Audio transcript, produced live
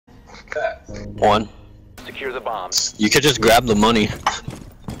One. Secure the bombs. You could just grab the money.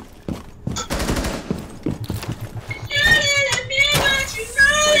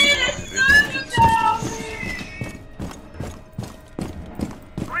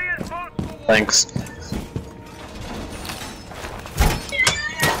 Thanks.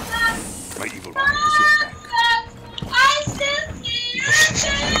 My evil eye is your back.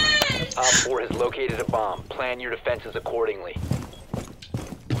 Op 4 has located a bomb. Plan your defenses accordingly.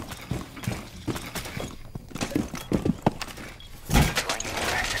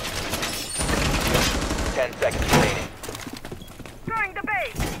 10 seconds remaining. Throwing the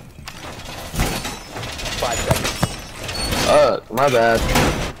bait. 5 seconds. My bad.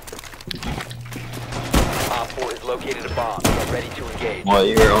 Op 4 has located a bomb. Get ready to engage. What,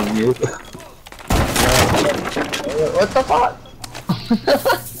 you're on mute? What the fuck?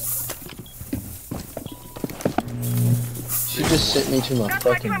 She just sent me to my Got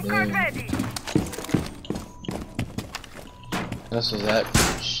my fucking trump card room. ready. That's what that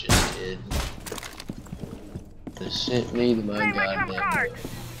shit did. They sent me to my Play my trump goddamn card.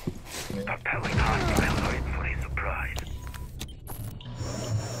 room. Propelling hostile right for a surprise.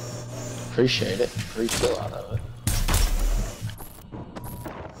 Appreciate it. Free kill out of it.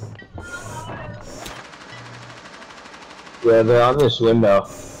 Yeah, they're on this window.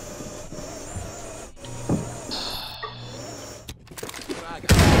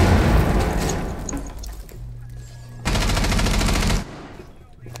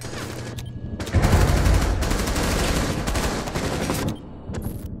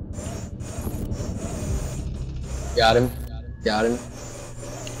 Got him. Got him.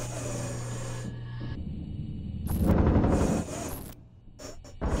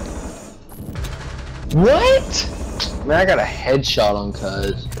 What? Man, I got a headshot on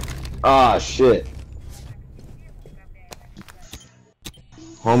cuz. Ah, shit.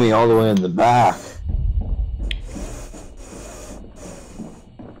 Homie all the way in the back.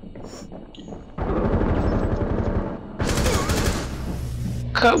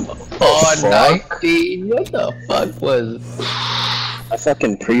 Come on, fuck? 19. What the fuck was it? I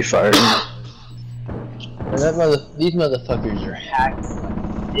fucking pre-fired. These motherfuckers are hacked like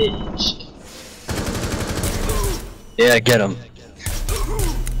a bitch. Yeah, get him.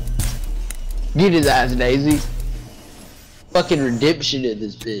 Get his ass, Daisy. Fucking redemption in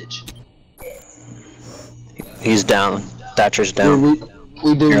this bitch. He's down. Thatcher's down.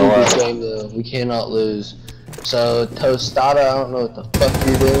 We do You're need this alive. game though. We cannot lose. So Tostada, I don't know what the fuck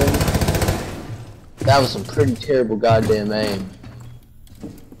you're doing. That was some pretty terrible goddamn aim.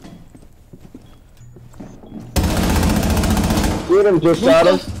 Shoot him, just shot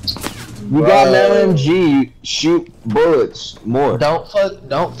him. You got an LMG, shoot bullets more. Don't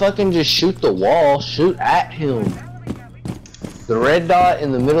fucking just shoot the wall. Shoot at him. The red dot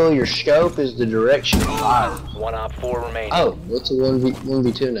in the middle of your scope is the direction of fire. One Op 4 remaining. Oh, what's a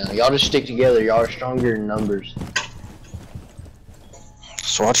 1v2 now? Y'all just stick together. Y'all are stronger in numbers.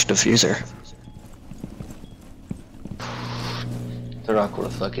 Just watch diffuser. They're not gonna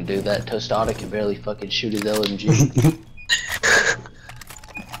fucking do that. Tostada can barely fucking shoot his LMG.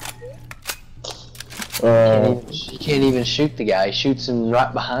 He can't even shoot the guy. He shoots him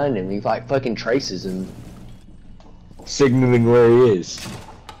right behind him. He like fucking traces him. Signaling where he is.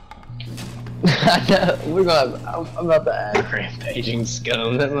 I know. We're gonna. I'm about to add rampaging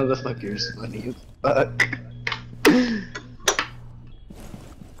scum. That motherfucker's funny as fuck.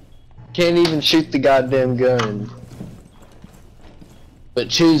 Can't even shoot the goddamn gun. But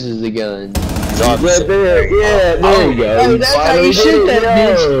chooses the gun. Right there, yeah, there you go. Hey, that's how you shoot that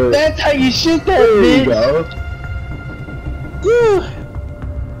bitch. That's how you shoot that bitch. There you go.